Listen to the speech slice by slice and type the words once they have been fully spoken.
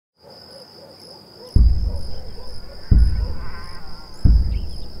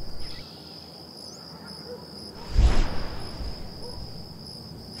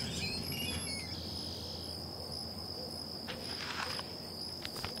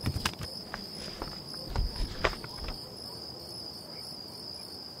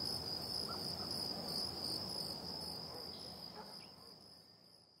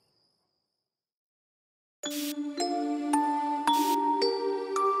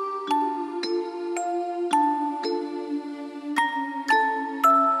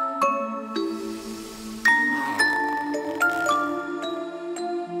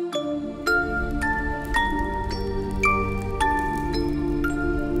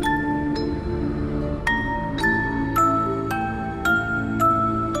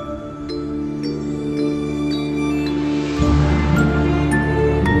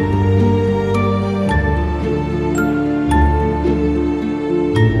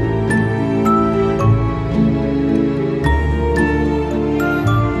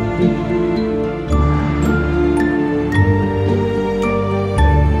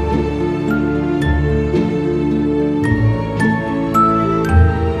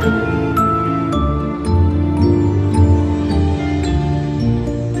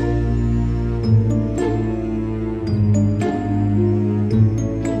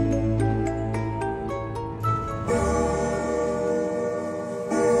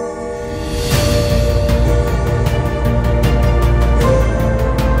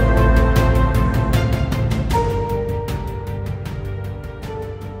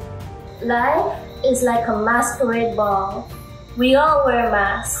is like a masquerade ball. We all wear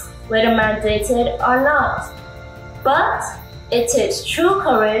masks, whether mandated or not. But it takes true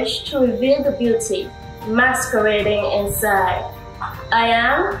courage to reveal the beauty masquerading inside. I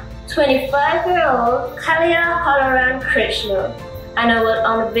am 25-year-old Kalia Holoran Krishna, and I will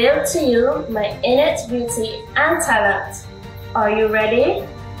unveil to you my innate beauty and talent. Are you ready?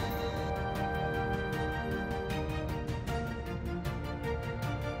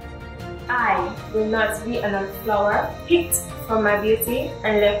 I will not be another flower picked from my beauty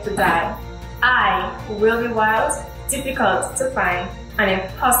and left to die. I will be wild, difficult to find, and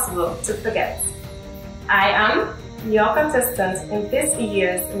impossible to forget. I am your contestant in this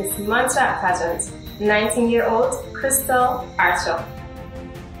year's Miss Montserrat pageant, 19-year-old Crystal Archer.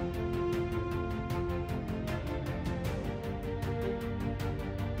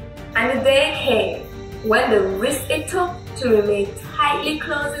 And the day came when the risk it took to remain tightly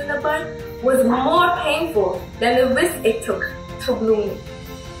closed in the bud was more painful than the risk it took to bloom.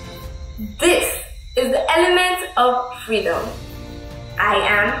 This is the element of freedom. I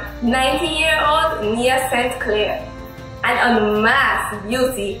am 19-year-old Nia St. Clair, an unmasked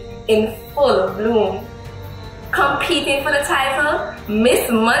beauty in full bloom, competing for the title Miss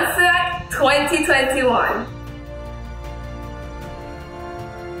Montserrat 2021.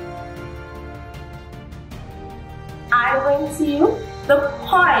 I bring to you the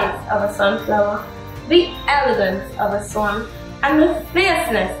poise of a sunflower, the elegance of a swan, and the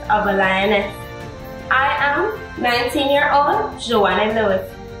fierceness of a lioness. I am 19-year-old Joanna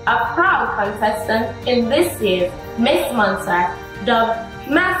Lewis, a proud contestant in this year's Miss Montserrat, dubbed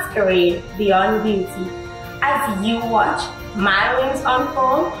MasQUErade Beyond Beauty. As you watch my wings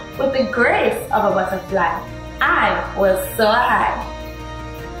unfold with the grace of a butterfly, I will soar high.